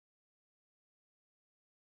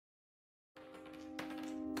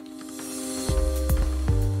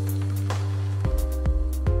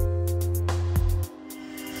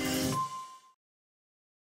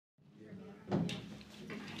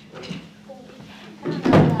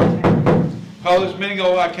Call this meeting of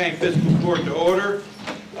Ohio County Fiscal Court to order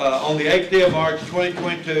on the 8th day of March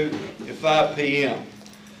 2022 at 5 p.m.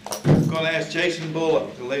 I'm going to ask Jason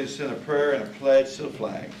Bullock to lead us in a prayer and a pledge to the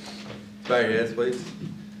flag. Bow your heads, please.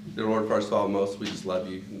 Dear Lord, first of all, most we just love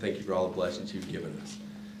you and thank you for all the blessings you've given us.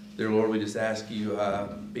 Dear Lord, we just ask you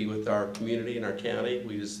be with our community and our county.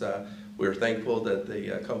 We're thankful that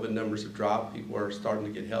the COVID numbers have dropped. People are starting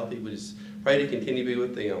to get healthy. We just pray to continue to be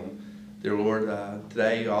with them. Dear Lord,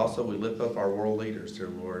 today also we lift up our world leaders, dear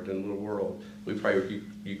Lord, in the world. We pray for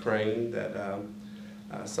Ukraine that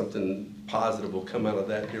something positive will come out of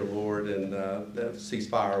that, dear Lord, and that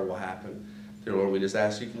ceasefire will happen. Dear Lord, we just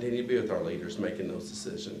ask you to continue to be with our leaders making those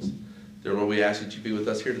decisions. Dear Lord, we ask that you be with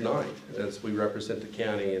us here tonight as we represent the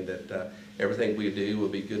county, and that everything we do will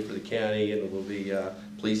be good for the county and will be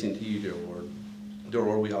pleasing to you, dear Lord. Dear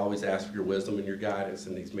Lord, we always ask for your wisdom and your guidance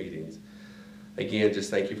in these meetings. Again, just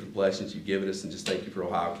thank you for the blessings you've given us, and just thank you for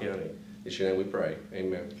Ohio County. In your name we pray.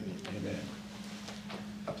 Amen. Amen.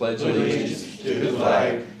 I pledge Allegiance to the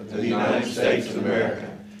flag of the United States of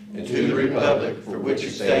America and to the republic for which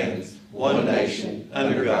it stands, one nation,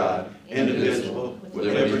 under God, indivisible, with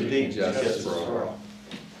liberty and justice for all.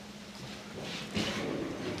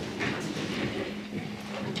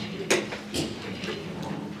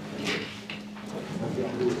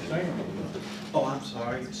 Oh, I'm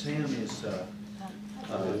sorry. Sam is,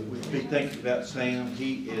 we speak things about Sam.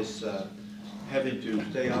 He is having to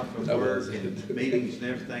stay off of work and meetings and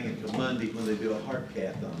everything until Monday when they do a heart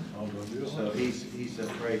cath on him. So he's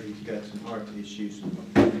afraid he's got some heart issues.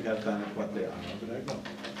 We've got to find out what they are.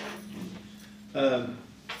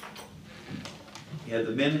 Yeah,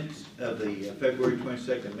 the minutes of the February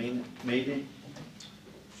 22nd meeting.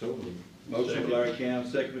 So Motion by Larry County,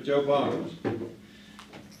 second by Joe Barnes.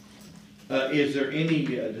 Is there any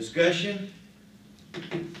discussion,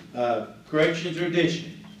 corrections, or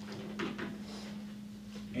additions?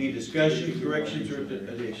 Any discussion, corrections, or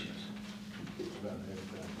additions?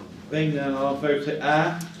 Being none, all in favor say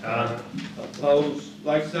aye. Aye. Opposed,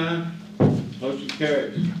 like sign. Motion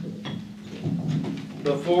carries.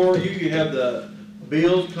 Before you have the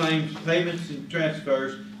bills, claims, payments, and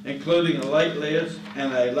transfers, including a late list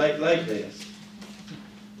and a late list.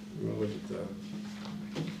 We'll look at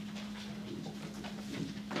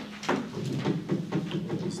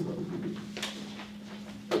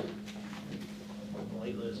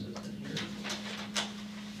Late list isn't here.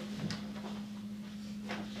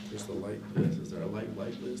 There's the late list. Is there a late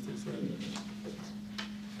list? Is there?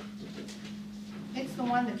 It's the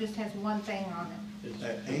one that just has one thing on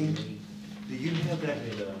it. Amy, do you have that?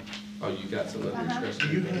 Oh, you got some other Uh-huh. Do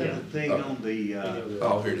discretion? you have the thing on the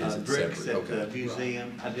Oh, here it is. It's bricks separate. at Okay. the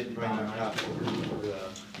museum? I didn't bring my copy.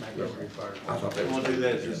 I thought that I was. want to do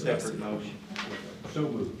that as a separate motion. So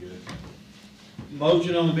moved, good.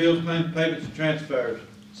 Motion on the bills, claims, payments, and transfers.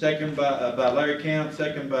 Second by Larry Count,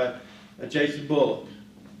 second by Jason Bullock.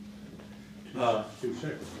 Two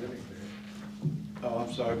seconds, Oh,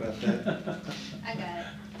 I'm sorry about that. I got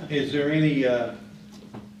it. Is there any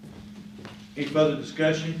further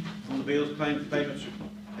discussion on the bills, claims, payments,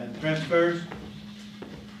 and transfers?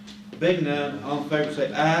 Being none, all in favor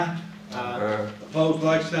say aye. Aye. Opposed,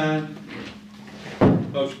 like sign.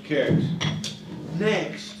 Motion carries.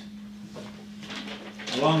 Next,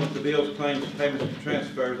 along with the bills, claims, payments, and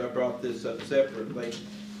transfers, I brought this up separately.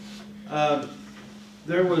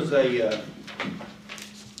 There was a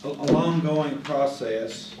ongoing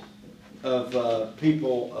process of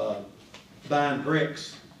people buying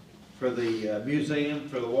bricks for the museum,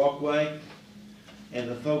 for the walkway, and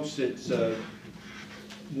the folks that's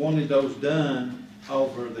wanted those done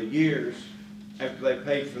over the years after they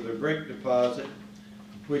paid for their brick deposit,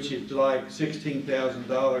 which is like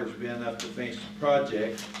 $16,000 be enough to finish the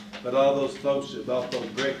project. But all those folks that bought those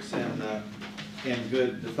bricks in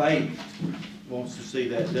good faith wants to see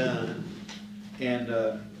that done. And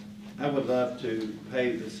I would love to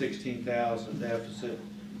pay the $16,000 deficit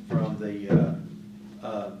from the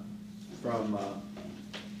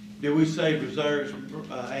did we say reserves,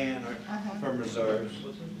 Ann, or from reserves?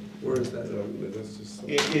 Where is that? That's just.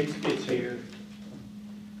 It's here.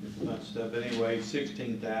 It's not stuff. Anyway,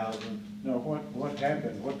 16,000. No, what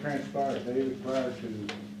happened? What transpired, David, prior to?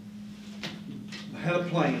 I had a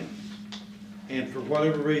plan, and for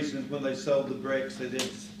whatever reason, when they sold the bricks, they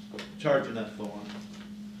didn't charge enough for them.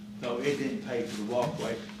 So it didn't pay for the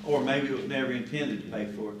walkway, or maybe it was never intended to pay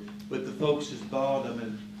for it. But the folks that bought them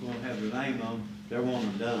and going to have their name on them, they want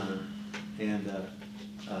them done. And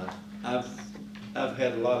I've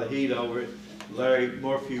had a lot of heat over it. Larry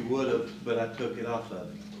Morphew would have, but I took it off of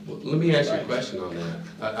him. Well, let me ask you a question on that.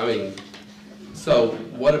 I mean, So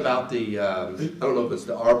what about the, I don't know if it's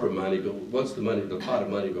the ARPA money, but what's the money, the pot of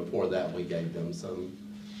money before that we gave them some?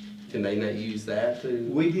 Can they not use that to?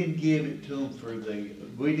 We didn't give it to them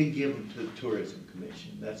we didn't give them to the Tourism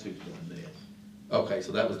Commission. That's who's done this. Okay,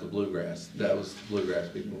 so that was the bluegrass, that was the bluegrass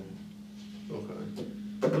people. Okay.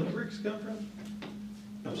 Where'd the bricks come from?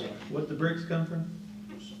 I'm sorry, where'd the bricks come from?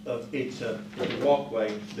 It's the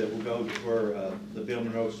walkway that will go to where the Bill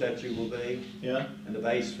Monroe statue will be. Yeah. And the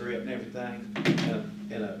base for it and everything,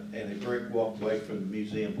 and a brick walkway from the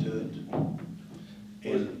museum to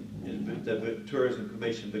it. And the Tourism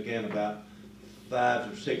Commission began about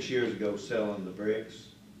 5 or 6 years ago selling the bricks.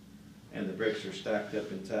 And the bricks are stacked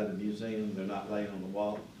up inside the museum, they're not laying on the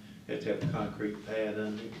wall. You have to have a concrete pad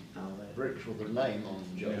under it and all that. Bricks with a name on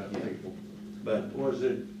them, Yeah. people. But Was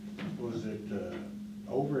it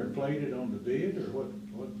overinflated on the bid, or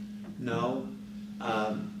what? no,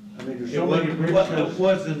 I mean, there's it so many bricks.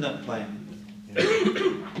 wasn't enough planning.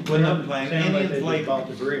 Wasn't enough planning, Sounded and like they just inflated, bought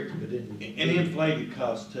the bricks, but didn't. and inflated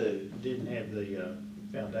cost too. Didn't have the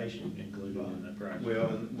foundation included in the price.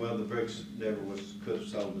 Well, the bricks never could have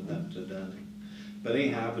sold enough to done it. But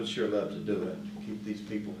anyhow, I would sure love to do it, keep these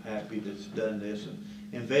people happy that's done this and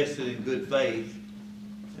invested in good faith,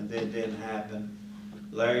 and then it didn't happen.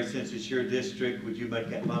 Larry, since it's your district, would you make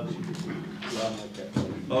that motion? I'll make that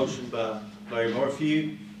motion. Motion by Larry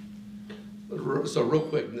Morphew. So real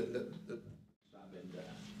quick, It's not been done.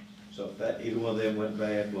 So if that, either one of them went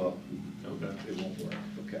bad, well, okay, it won't work,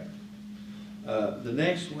 okay. The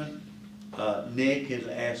next one, Nick has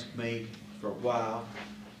asked me for a while,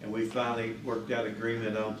 and we finally worked out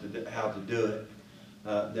agreement on how to do it,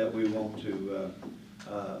 that we want to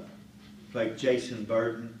make Jason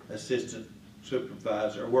Burton assistant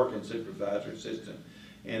supervisor, or working supervisor assistant,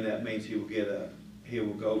 and that means he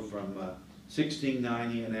will go from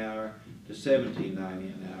 $16.90 an hour to $17.90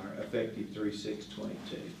 an hour, effective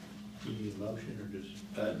 3/6/22. You need a motion or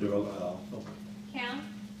just? Do roll call. Count,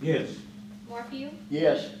 Yes. Morphew,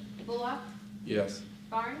 Yes. Bullock, yes.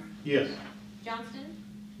 Barnes, Yes. Johnston,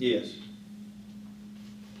 Yes.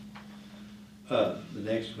 The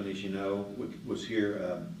next one, as you know, was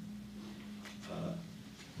here,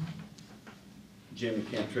 Jimmy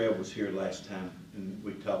Cantrell was here last time, and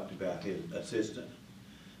we talked about his assistant.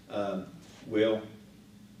 Well,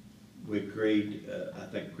 we agreed, I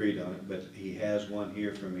think agreed on it, but he has one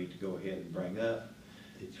here for me to go ahead and bring up.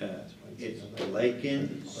 It's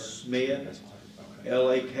Lakin Smith,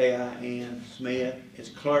 Lakin Smith. It's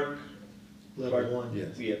clerk. Level one.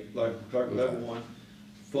 Yes. Yeah, clerk level 1,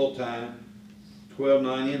 full-time,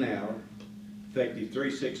 $12.90 an hour, effective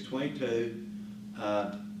 3/6/22.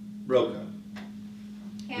 Roll call.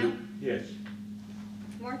 Count, Yes.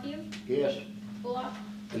 Morphew, Yes. Bullock,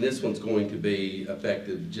 And this one's going to be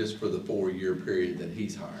effective just for the 4-year period that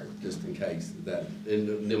he's hired, just in case that, and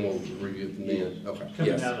then we'll review it from then. Okay,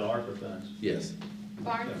 Coming yes, out of the ARPA funds. yes.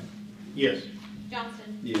 Barnes, Yes.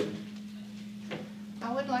 Johnston, Yeah.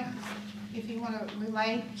 I would like, if you want to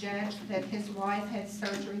relay, Judge, that his wife had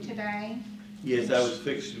surgery today. Yes, I was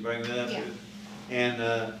fixing to bring that up. Yeah. And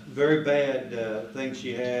very bad thing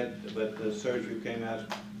she had, but the surgery came out as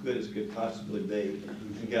good as could possibly be.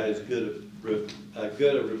 And got as good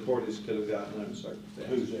a report as could have gotten under circumstances.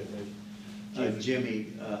 Who's that? Jimmy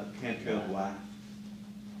Cantrell's wife.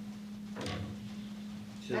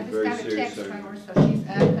 She's I had just very got a serious text surgery. from her, so she's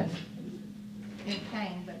up and in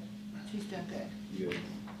pain, but she's doing good.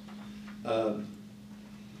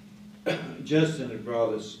 Good. Justin had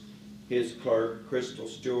brought us his clerk, Crystal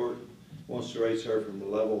Stewart, wants to raise her from a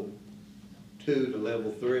level 2 to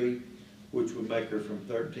level 3, which would make her from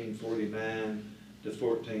 $13.49 to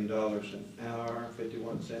 $14 an hour,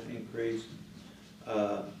 51-cent increase,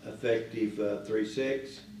 effective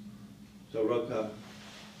 3/6. So roll call.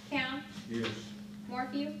 Count, Yes.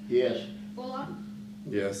 Morphew, Yes. Bullock,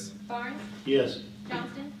 Yes. Barnes, Yes.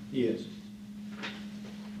 Johnston, Yes.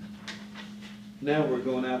 Now we're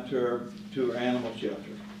going out to our animal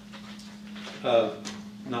shelter.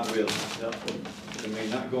 Not really, I mean,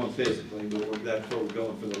 not going physically, but that's where we're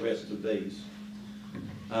going for the rest of these.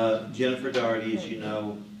 Jennifer Doherty, as you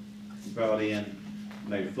know, brought in,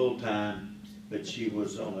 made her full-time, but she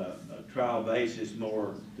was on a trial basis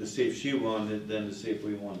more to see if she wanted it than to see if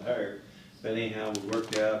we wanted her. But anyhow, we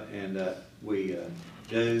worked out, and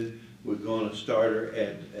we're going to start her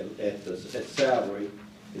at salary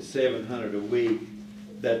at $700 a week.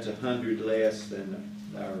 That's $100 less than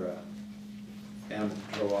our animal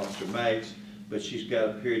control officer makes, but she's got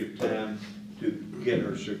a period of time to get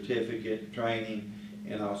her certificate, training,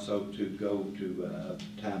 and also to go to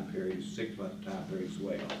time periods, 6-month time periods as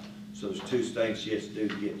well. So there's 2 things she has to do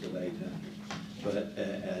to get to the 800.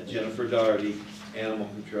 but Jennifer Doherty, animal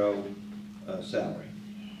control salary.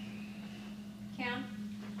 Count,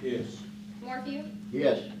 Yes. Morphew,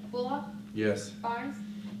 Yes. Bullock, Yes. Barnes,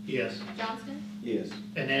 Yes, Johnston, Yes.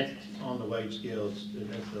 and that's on the wage scales,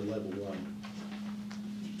 that's the level one.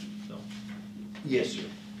 So, Yes, sir.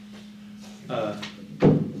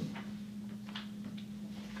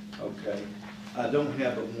 Okay, I don't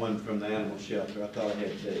have one from the animal shelter, I thought I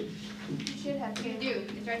had two. you should have two. You do,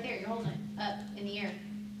 it's right there, you're holding it up in the air.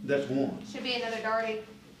 That's one. Should be another Darty.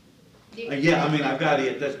 Yeah, I mean, I've got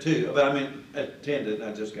it, that's two, but I mean, attendant,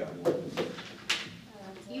 I just got one.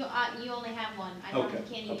 You only have one. I don't, Okay.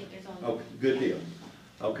 can't eat it, there's only Okay, one. good deal.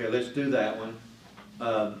 Okay, let's do that one.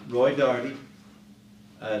 Roy Doherty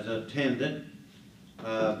as an attendant.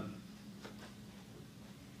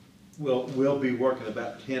 We'll be working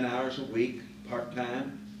about 10 hours a week,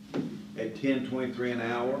 part-time, at $10.23 an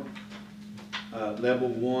hour. Level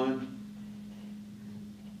 1.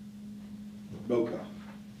 Roll call.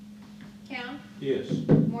 Count, Yes.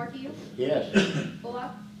 Morphew, Yes.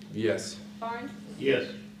 Bullock, Yes. Barnes, yes,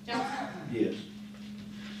 Johnson, Yes.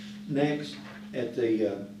 Next, at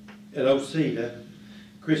OCEDA,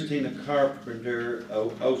 Christina Carpenter,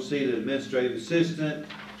 OCEDA Administrative Assistant,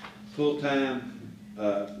 full-time.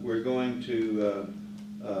 We're going to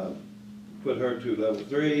put her to level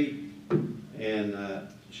 3, and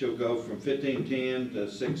she'll go from 15.10 to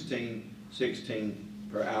 16.16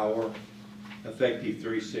 per hour, effective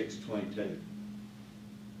 3/6/22.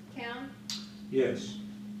 Count, Yes.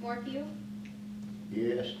 Morphew,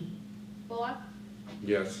 Yes. Bullock,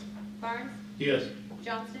 Yes. Barnes, yes.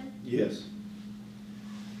 Johnston, Yes.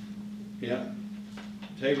 Yeah.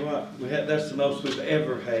 Tell you what, that's the most we've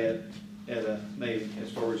ever had at a meeting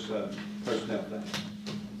as far as personnel thing.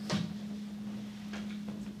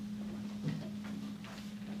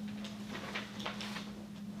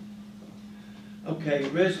 Okay,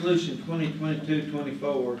 resolution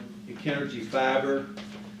 2022-24, Energy Fiber.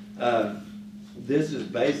 This is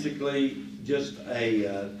basically just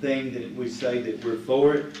a thing that we say that we're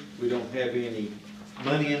for it. We don't have any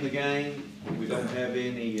money in the game. We don't have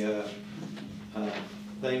any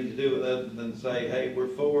thing to do with other than say, hey, we're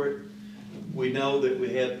for it. We know that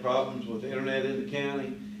we had problems with the internet in the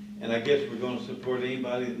county, and I guess we're gonna support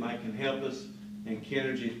anybody that might can help us. And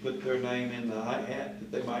Kenergy's put their name in the hat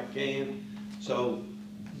that they might can. So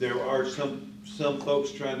there are some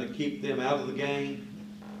folks trying to keep them out of the game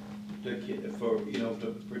to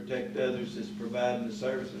protect others that's providing the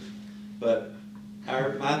services. But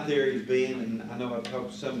my theory is being, and I know I've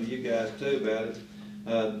talked to some of you guys too about it,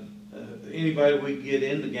 anybody we get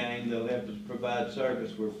in the game, they'll have to provide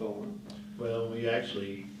service, we're for them. Well, we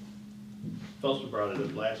actually, Foster brought it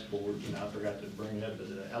up last board, and I forgot to bring it up, but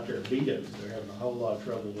out there at Vito, they're having a whole lot of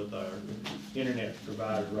trouble with our internet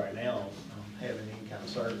provider right now, having any kind of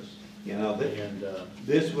service. You know, And,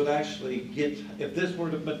 this would actually get, if this were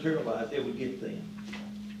to materialize, it would get them.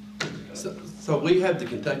 So we have the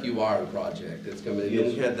Kentucky Wire project that's coming, and then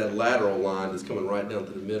we had that lateral line that's coming right down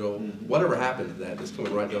to the middle. Mhm. Whatever happened to that that's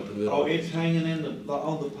coming right down to the middle? Oh, it's hanging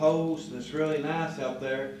on the poles, and it's really nice out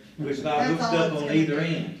there, but it's not That's hooked all up it's on gonna either do.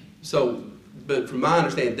 end. So, but from my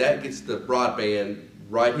understanding, that gets the broadband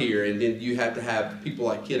right here, and then you have to have people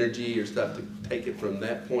like Kenergy or stuff to take it from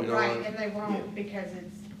that point on? Right, and they won't because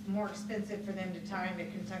it's more expensive for them to tie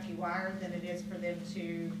into Kentucky Wire than it is for them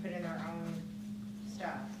to put in their own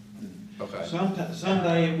stuff. Okay.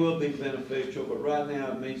 Someday it will be beneficial, but right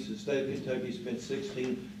now it means the state of Kentucky spent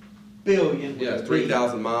 $16 billion. Yeah,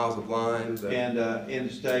 3,000 miles of lines. And, in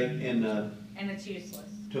the state, and, And it's useless.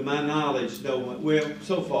 to my knowledge, no one, well,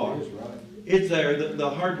 so far, That's right. it's there, the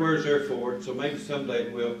hardware's there for it, so maybe someday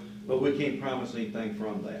it will, but we can't promise anything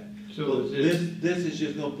from that. So is This is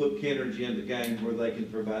just gonna put Kenergy in the game where they can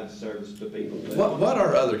provide service to people. What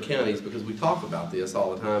are other counties, because we talk about this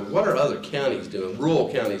all the time, what are other counties doing, rural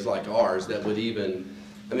counties like ours that would even,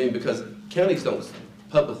 I mean, because counties don't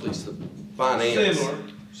publicly finance.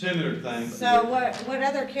 Similar thing. So what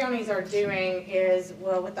other counties are doing is,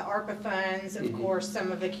 well, with the ARPA funds, of Mhm. course,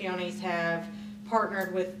 some of the counties have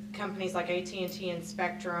partnered with companies like AT&T and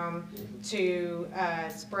Spectrum to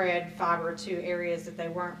spread fiber to areas that they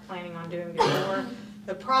weren't planning on doing before.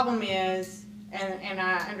 The problem is, and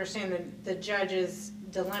I understand the judge's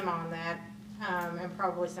dilemma on that, and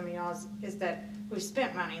probably some of y'all's, is that we've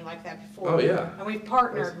spent money like that before. Oh, yeah. And we've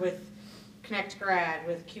partnered with Connect Grad,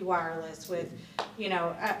 with Q Wireless, with,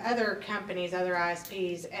 other companies, other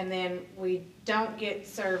ISPs, and then we don't get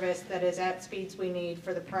service that is at speeds we need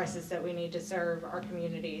for the prices that we need to serve our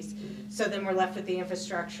communities. So then we're left with the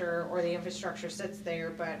infrastructure, or the infrastructure sits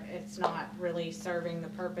there, but it's not really serving the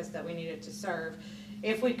purpose that we need it to serve.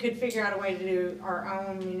 If we could figure out a way to do our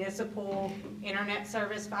own municipal internet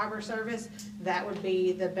service, fiber service, that would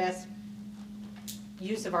be the best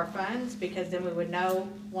use of our funds, because then we would know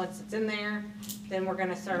once it's in there, then we're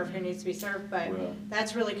gonna serve who needs to be served, but Well-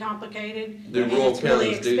 that's really complicated. Do and rural it's really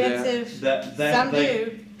counties do that? expensive. That Some they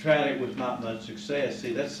do. tried it with not much success.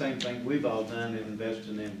 See, that's the same thing we've all done in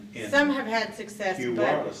investing in Some have had success, Q but,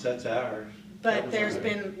 Wireless, that's ours. That was there's ours.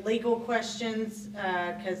 been legal questions,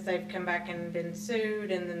 cause they've come back and been sued,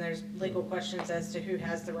 and then there's legal questions as to who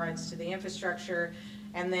has the rights to the infrastructure,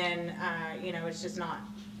 and then, it's just not,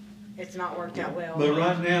 it's not worked out well. But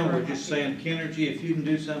right now, for we're just saying, Kenergy, if you can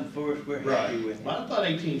do something for us, we're happy with it. I thought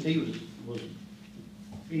AT&T was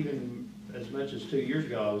even as much as 2 years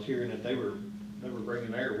ago, I was hearing that they were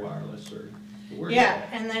bringing their wireless or. where's Yeah, that?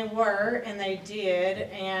 and they were, and they did,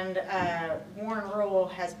 and Warren Rural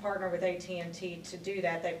has partnered with AT&T to do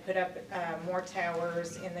that. They've put up more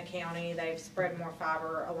towers in the county, they've spread more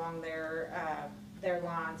fiber along their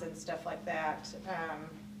lines and stuff like that.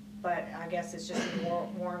 But I guess it's just in the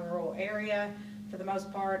Warren Rural area for the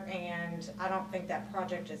most part, and I don't think that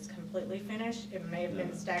project is completely finished. It may have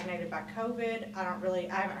been stagnated by COVID. I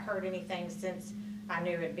haven't heard anything since I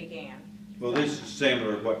knew it began. Well, this is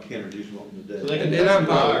similar to what Kenergy's wanting to So do. they can And I'm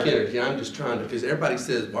justify not with Kennedy, I'm just trying to, because everybody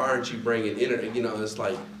says, why aren't you bringing internet, it's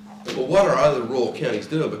like, well, what are other rural counties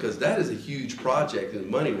doing? Because that is a huge project and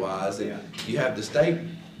money-wise, and you have the state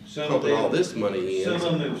Some of pumping all them, this money in.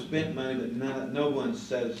 some of them have spent money, but no one's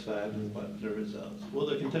satisfied with what the results. Well,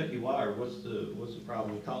 the Kentucky Wire, what's the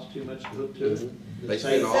problem? It costs too much to hook to it? They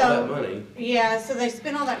spend all So- that money. Yeah, so they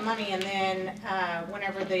spent all that money, and then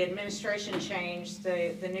whenever the administration changed,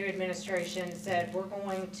 the new administration said, we're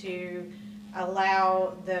going to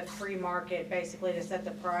allow the free market basically to set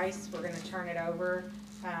the price. We're gonna turn it over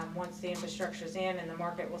once the infrastructure's in, and the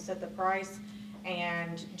market will set the price.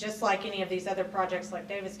 And just like any of these other projects like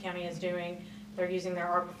Davis County is doing, they're using their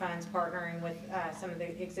ARPA funds, partnering with some of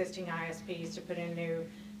the existing ISPs to put in new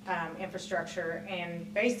infrastructure.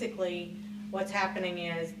 And basically, what's happening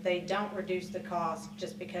is they don't reduce the cost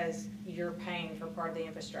just because you're paying for part of the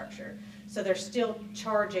infrastructure. So they're still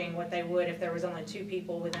charging what they would if there was only 2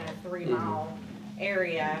 people within a 3-mile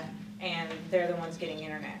area, and they're the ones getting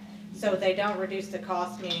internet. So they don't reduce the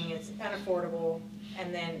cost, meaning it's unaffordable.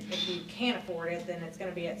 And then if you can't afford it, then it's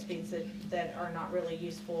gonna be at speeds that are not really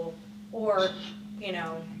useful, or,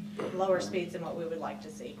 lower speeds than what we would like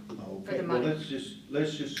to see for Okay, the well, money.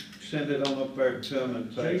 let's just send it on up there to them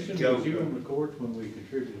and say, Jason, go. was you on the court when we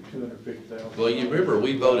contributed $250,000? Well, you remember,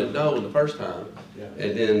 we voted no the first time, Yeah.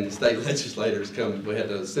 and then state legislators come, we had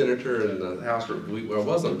the senator and the house, I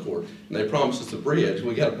was on court, and they promised us a bridge.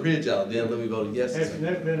 We got a bridge out of them, then we voted yes. Hasn't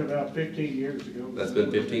that been about 15 years ago? That's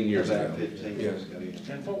been 15 years ago. About 15 years ago,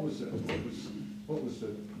 yeah. And what was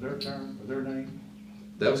their term, or their name?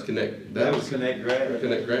 That was Connect, That was Connect Grad.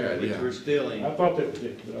 Connect Grad, Which yeah. we're still in. I thought that was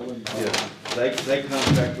it, but I wasn't. Yeah. They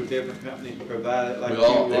contract with different companies to provide it like you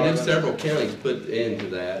And then are. several counties put into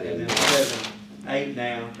that, And and then 7, 8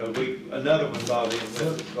 now, because another one bought in with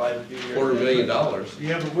us like a few years. $250,000.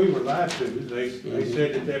 Yeah, but we were lied to. They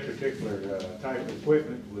said that particular type of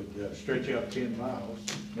equipment would stretch out 10 miles.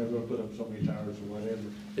 They're gonna put up so many towers or whatever.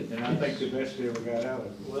 And I think the best they ever got out of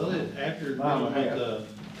it. Well, after Mile and a dealing with half.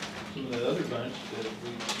 some of the other bunch, that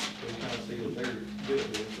we kind of see that they're good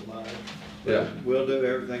with a lot. Yeah. We'll do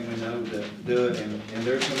everything we know to do it, and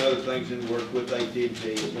there's some other things in work with AT&T.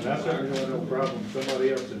 But I certainly don't have no problem,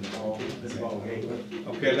 somebody else involved.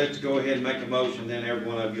 Okay, let's go ahead and make a motion, then every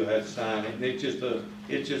one of you will have to sign it. And it's just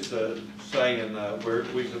a saying,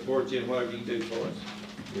 we support you and whatever you can do for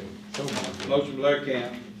us. Motion by Larry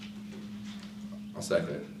Camp, I'll second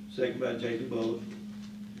it. second by Jason Bullock.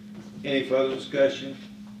 Any further discussion?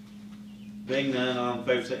 Being none, all in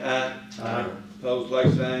favor say aye. Aye. Opposed, like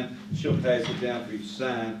sign. She'll pass it down for you to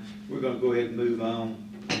sign. We're gonna go ahead and move on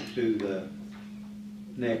to the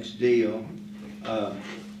next deal.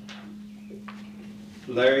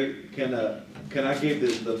 Larry, can I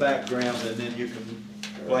give the background and then you can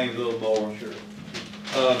explain a little more?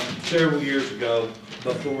 Sure. Several years ago,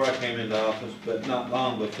 before I came into office, but not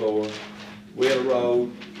long before, we had a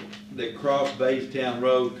road that crossed Baystown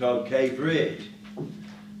Road called Cave Ridge.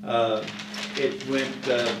 It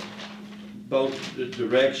went both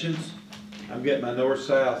directions. I'm getting my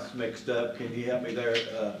north-south mixed up. Can you help me there?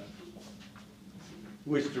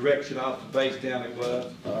 Which direction off of Baystown it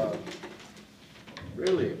was?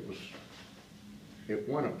 Really, it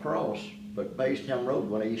went across, but Baystown Road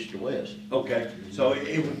went east to west. Okay, so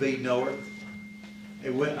it would be north.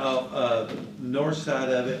 It went off, the north side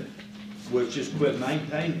of it was just quit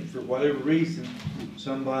maintaining. For whatever reason,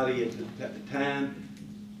 somebody at the time,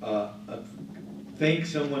 think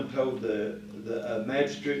someone told the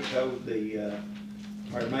magistrate told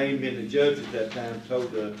or may have been the judge at that time,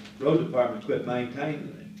 told the road department to quit maintaining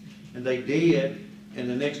it. And they did, and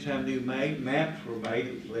the next time new maps were made,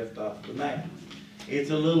 it was left off the map.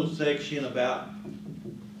 It's a little section about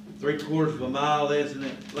 3/4 of a mile, isn't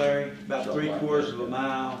it, Larry? About 3/4 of a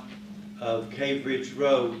mile of Cave Ridge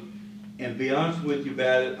Road. And be honest with you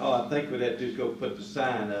about it, all I think we'd have to do is go put the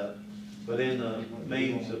sign up. But in the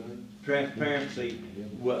means of transparency,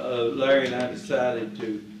 Larry and I decided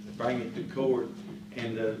to bring it to court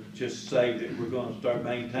and just say that we're gonna start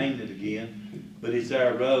maintaining it again. But it's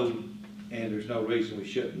our road, and there's no reason we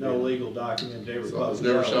shouldn't. No legal document ever So closed. it's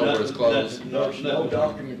never shown where it's closed. There's no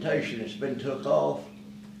documentation, it's been took off,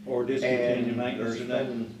 Or discontinue and maintenance there's or nothing.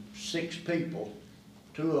 been 6 people,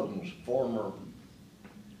 2 of them's former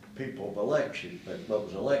people of election, that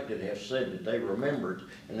was elected, have said that they remembered,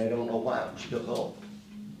 and they don't know why it was took off.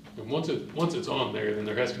 And once it's on there, then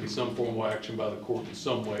there has to be some formal action by the court in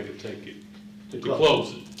some way to take it, to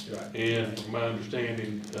close it. Right. And from my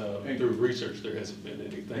understanding, through research, there hasn't been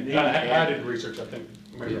anything. And I did research, I think,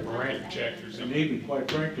 maybe Miranda checked or And something. even quite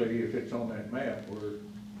frankly, if it's on that map,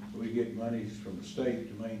 we get monies from the state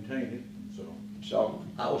to maintain it, so. So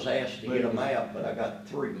I was asked to get a map, but I got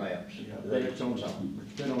 3 maps. Yeah, that but it's on, it's on.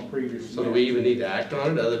 it's been on previous. So do we even need to act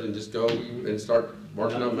on it, other than just go and start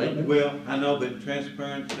working on maintenance? Well, I know, but in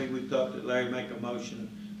transparency, we thought that Larry make a motion,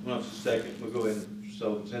 once a second, we'll go ahead and,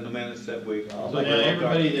 so it's in the minutes that we. So now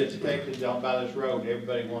everybody that's affected by this road,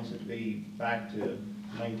 everybody wants it to be back to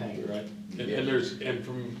maintained, right? And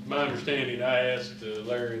from my understanding, I asked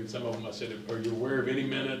Larry and some of them, I said, are you aware of any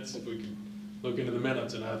minutes? If we can look into the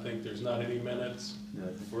minutes, and I think there's not any minutes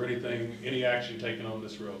or anything, any action taken on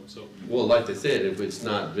this road, so. Well, like they said, if it's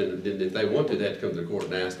not been, if they want to, they'd come to the court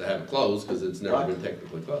and ask to have it closed, because it's never been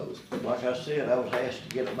technically closed. Like I said, I was asked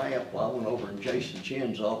to get a map, well, I went over in Jason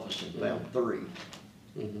Chin's office and found 3.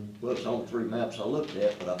 Well, it's on 3 maps I looked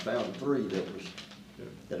at, but I found 3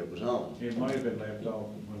 that it was on. It might have been left off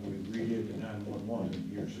when we redid the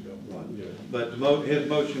 911 years ago. But his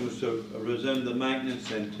motion was to resume the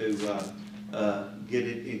maintenance and to get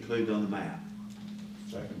it included on the map.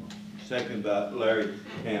 Second one. Second by Larry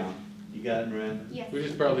Count. You got it, Miranda? Yes. We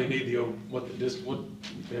just probably need the, what the distance,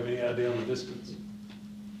 do you have any idea on the distance?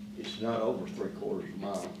 It's not over 3/4 of a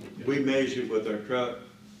mile. We measured with our truck,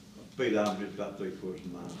 speedometer is about 3/4 of a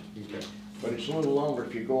mile. Okay. But it's a little longer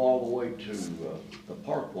if you go all the way to the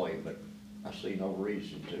parkway, but I see no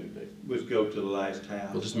reason to. Let's go to the last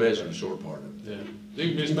house. We'll just measure the short part of it. Yeah,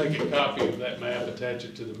 you can just make a copy of that map, attach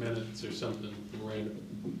it to the minutes or something, Miranda.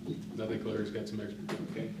 I think Larry's got some extra.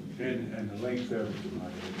 Okay, And the length of it,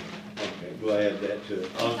 might have. okay, we'll add that to it.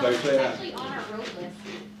 All in It's favor, say aye. actually on our road list.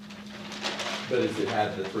 But does it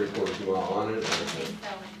have the 3/4 mile on it? I think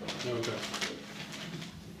so.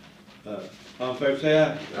 Okay. All in favor, say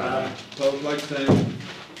aye. Aye. Opposed, like sign.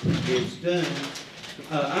 It's done.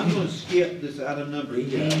 I'm gonna skip this item number 10.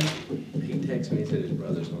 He texted me, he said his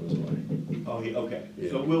brother's on his way. Oh, okay,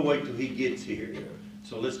 so Yeah. we'll wait till he gets here.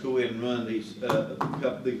 So let's go ahead and run these,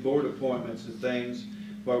 the board appointments and things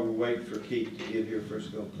while we're waiting for Keith to get here for us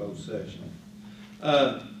to go close session.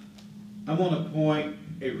 I'm gonna appoint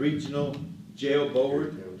a regional jail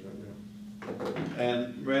board,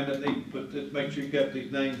 and Brandon, need to put this, make sure you got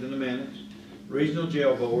these names in the minutes. Regional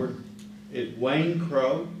jail board is Wayne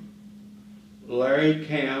Crow, Larry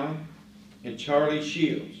Cow, and Charlie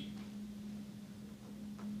Shields.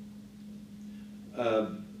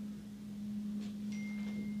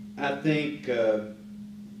 I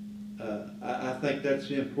think that's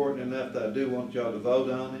important enough that I do want y'all to vote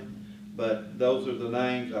on it, but those are the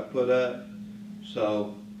names I put up.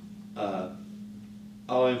 So,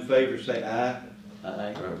 all in favor say aye.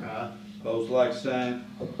 Aye. Opposed, like sign.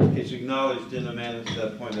 It's acknowledged in the minutes that I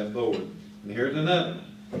appoint that board. And here's another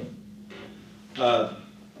one.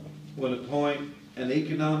 Would appoint an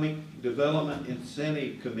economic development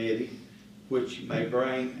incentive committee, which may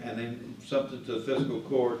bring something to the fiscal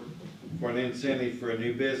court for an incentive for a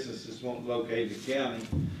new business that's located in the county.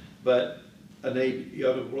 But I need you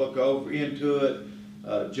to look into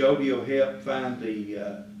it. Jody will help find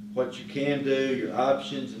the what you can do, your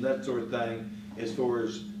options, and that sort of thing, as far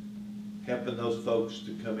as helping those folks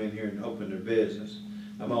to come in here and open their business.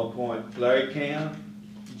 I'm gonna appoint Larry Camp,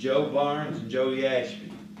 Joe Barnes, and Jody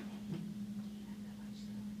Ashby.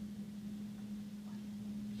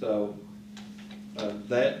 So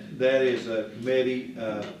that is a committee.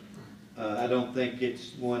 I don't think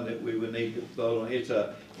it's one that we would need to vote on. It's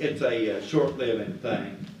a short-living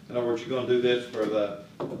thing. In other words, you're gonna do this for the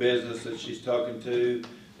business that she's talking to,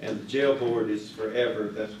 and the jail board is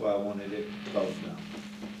forever. That's why I wanted it voted on.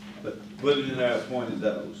 But put it in there, appointed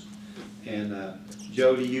those. And,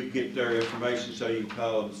 Jody, you get their information so you can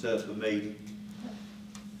call them and set up a meeting.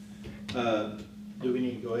 Do we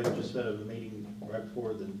need to go ahead and just set up a meeting right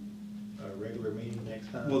before the regular meeting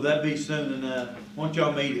next time? Will that be soon enough? Won't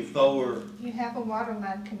y'all meet at 4? You have a water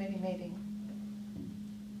line committee meeting.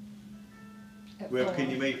 At Well, 4.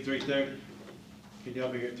 can you meet at 3:30? Can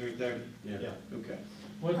y'all be here at 3:30? Yeah. Okay.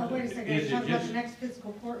 What- Oh, wait a second, is it talk about just- the next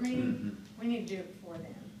fiscal court meeting? We need to do it before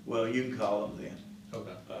then. Well, you can call them then.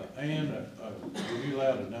 Okay. And, were you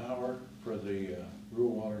allowed an hour for the,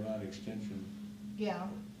 rural water line extension? Yeah,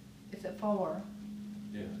 it's at 4.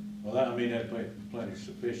 Yeah, well, I mean, that's plenty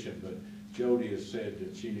sufficient, but Jody has said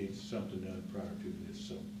that she needs something done prior to this,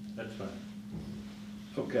 so that's fine.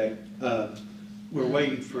 Okay, we're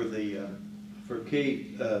waiting for the, for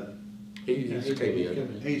Keith, He came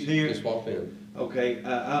in, he's here. just walked in. Okay,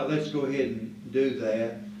 let's go ahead and do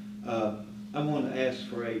that. I'm going to ask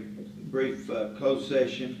for a brief closed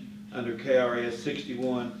session under KRS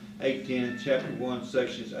 61-810, Chapter 1,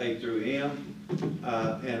 Sections A through M.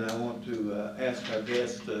 And I want to ask our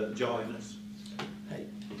guests to join us. Hey,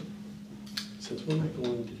 since we're not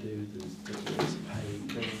going to do the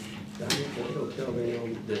pay thing, I will tell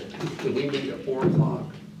them that, can we meet at 4 o'clock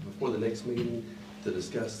before the next meeting to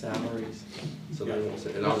discuss salaries? So they won't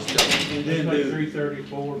say, and I'll just tell them. And Then then like do, 3:30,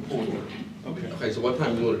 4, 4:30. okay. Okay, so what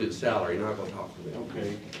time do you want to do the salary? Not gonna talk to them.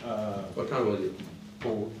 Okay, What time will it?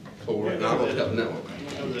 4. 4, and I'm gonna tell them that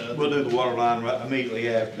one. We'll do the water line right immediately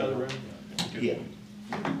Other after. room? Yeah.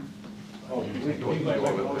 Oh, we make a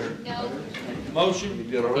motion. No, Motion? You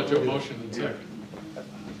did all right? Put your motion in second.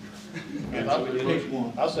 Pick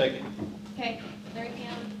one. I'll second. okay, Larry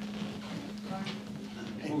Ham.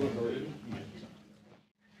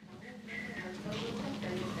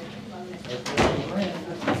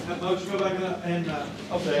 Motion, go back up and,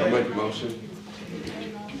 I'll make a motion.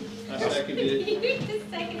 I seconded it. You just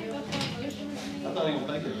seconded before motion was made. I thought he was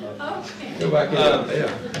thinking about it. Okay. Go back in,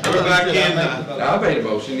 yeah. we're back in, I made a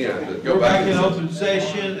motion, yeah. Go we're back in and- open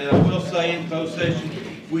session, and I will say in closed session,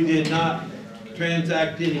 we did not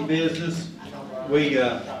transact any business. We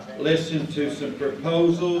listened to some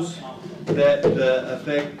proposals that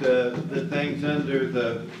affect the things under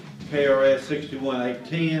the KRS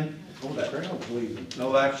 61-810. Oh, the crowd's leaving.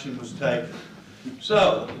 No action was taken.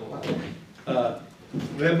 So, we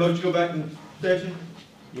have a motion to go back in session?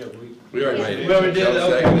 Yeah, We already made it. We already did, Joe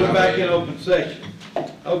okay, seconded, we're I back made in it. open session.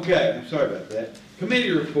 Okay, I'm sorry about that. Committee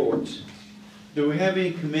reports. Do we have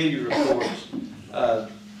any committee reports? Of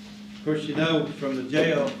course, you know, from the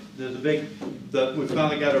jail, there's a big, we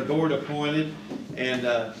finally got our board appointed,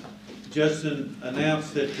 and Justin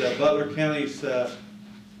announced that Butler County's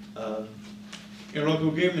interlocal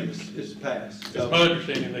agreement is passed. It's So, my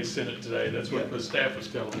understanding they sent it today, that's what the staff was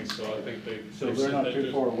telling me, so I think they. So they they're sent not that too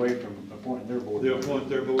to- far away from appointing their board. they'll appoint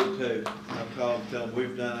their board too. I'll call them, tell them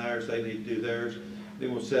we've done ours, they need to do theirs.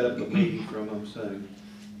 Then we'll set up a meeting from them soon.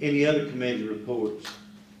 Any other committee reports?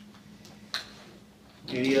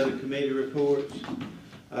 Any other committee reports?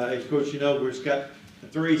 Of course, you know, we've got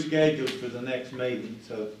 3 scheduled for the next meeting,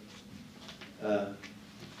 so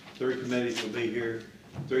 3 committees will be here,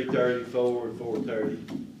 3:30, 4, and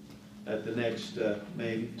 4:30 at the next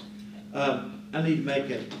meeting. I need to make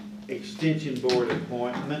an extension board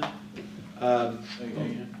appointment. Hey,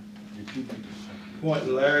 Dan, did you make this? Appoint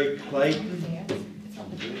Larry Clayton Yeah, it's on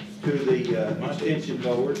the desk. to the extension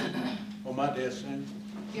board. On my desk, then?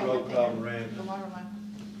 Yeah, Roll right call, there, Miranda. the water line.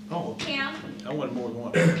 Oh, Ham, I wanted more than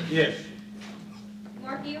one. Yes.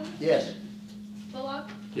 Markey, Yes. Bullock,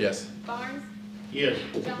 Yes. Barnes, Yes,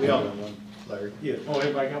 we all got one, Larry. Yeah, Oh,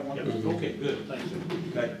 everybody got one? Yep. Okay, good, thanks.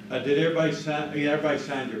 okay. Did everybody sign, yeah, everybody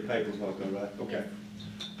signed your paperwork, all right?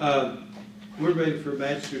 Okay. We're ready for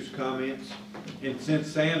magistrate's comments, and since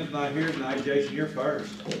Sam's not here tonight, Jason, you're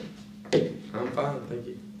first. I'm fine, thank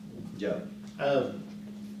you. Joe.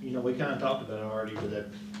 You know, we kinda talked about it already with that,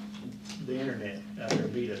 the internet out there,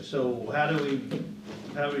 Vita. So how do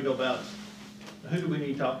we go about, who do we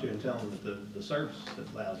need to talk to and tell them that the service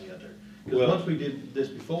is lousy out there? Because Well- once we did this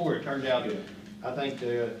before, it turned out, I think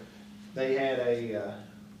they had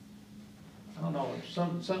I don't know,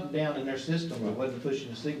 something down in their system that wasn't pushing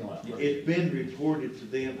the signal out. It's been reported to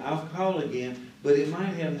them. I'll call again, but it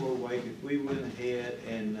might have more weight if we went ahead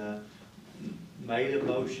and made a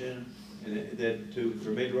motion and for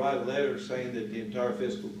me to write a letter saying that the entire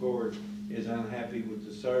fiscal court is unhappy with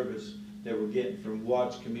the service that we're getting from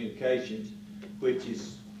Watts Communications, which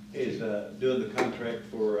is is, doing the contract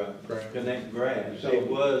for, Connect Grad. So- It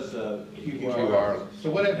was, QR. So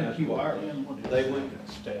what happened to QR? They went,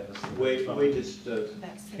 Status. we just,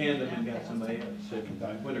 That's canned them and got somebody else,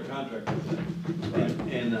 when their contract was up.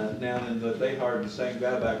 And now then, but they hired the same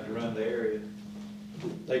guy back to run the area.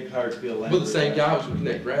 They hired Phil Lambert. Well, the same guy was with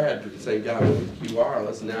Connect Grad, but the same guy was with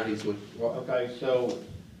QRless, and now he's with, Okay, so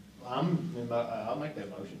I'll make that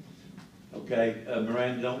motion. Okay,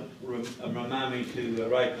 Miranda, don't remind me to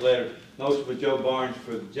write the letter. Motion for Joe Barnes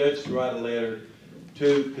for the judge to write a letter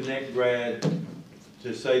to Connect Grad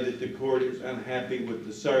to say that the court is unhappy with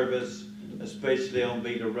the service, especially on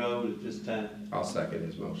Beta Road at this time. I'll second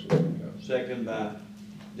his motion. Second by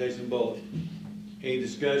Jason Bullock. Any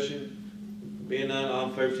discussion? Being none, all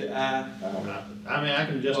in favor say aye. I mean, I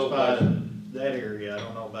can justify that area, I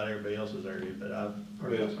don't know about everybody else's area, but I've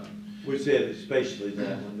heard Well, that some. We said especially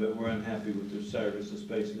that one, but we're unhappy with their service,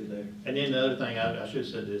 especially there. And then the other thing, I should have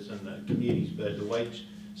said this in the committees, but the wage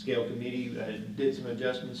scale committee did some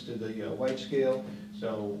adjustments to the wage scale,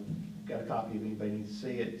 so got a copy if anybody needs to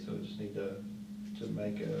see it, so just need to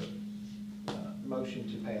make a motion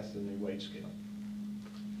to pass the new wage scale.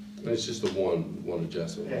 It's just a one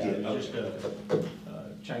adjustment. Yeah, it's just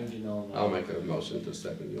changing on. I'll make a motion to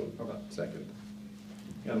second you. Okay. Second.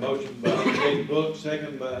 Got a motion by Jason Bullock,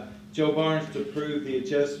 second by Joe Barnes to approve the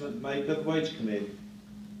adjustment made to the wage committee.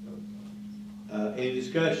 Any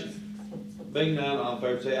discussion? Being none, all in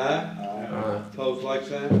favor say aye. Aye. Opposed, like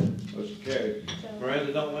sign. Motion carried.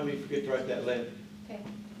 Miranda, don't let me forget to write that letter. Okay,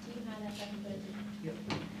 you can have that, so I can put it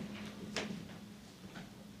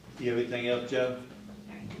in. You have anything else, Joe?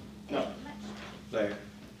 No. Larry?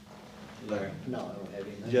 Larry? No, I don't have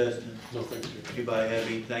anything. Justin? No, thanks, Jim. Anybody have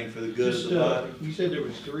anything for the good of Just, the body? you said there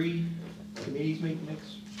was 3 committees meeting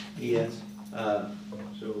next, Yes.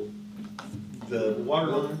 so The water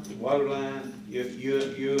line? Water line,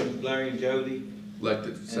 you and Larry and Jody.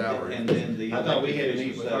 Elected salary. And then the. I thought we had to elected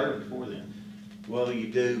meet with official her salary. before then. Well, you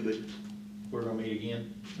do, but, We're gonna meet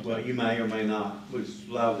again? well, you may or may not. We'll just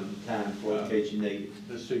allow it the time for in case you need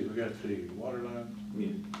Let's see, we got the water line,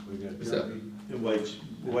 it. we got Is that- The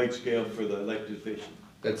wage scale for the elected official.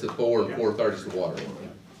 That's at 4 and 4:30 is the water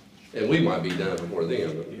line. And we might be done before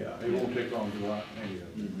then, but Yeah, it won't take long to go out any of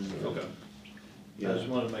it. Okay. I Yeah, just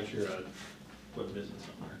wanted to make sure I put business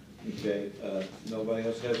somewhere. okay, nobody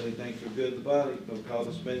else has anything for good of the body, we'll call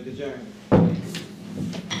this meeting adjourned.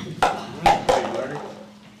 Hey, Larry?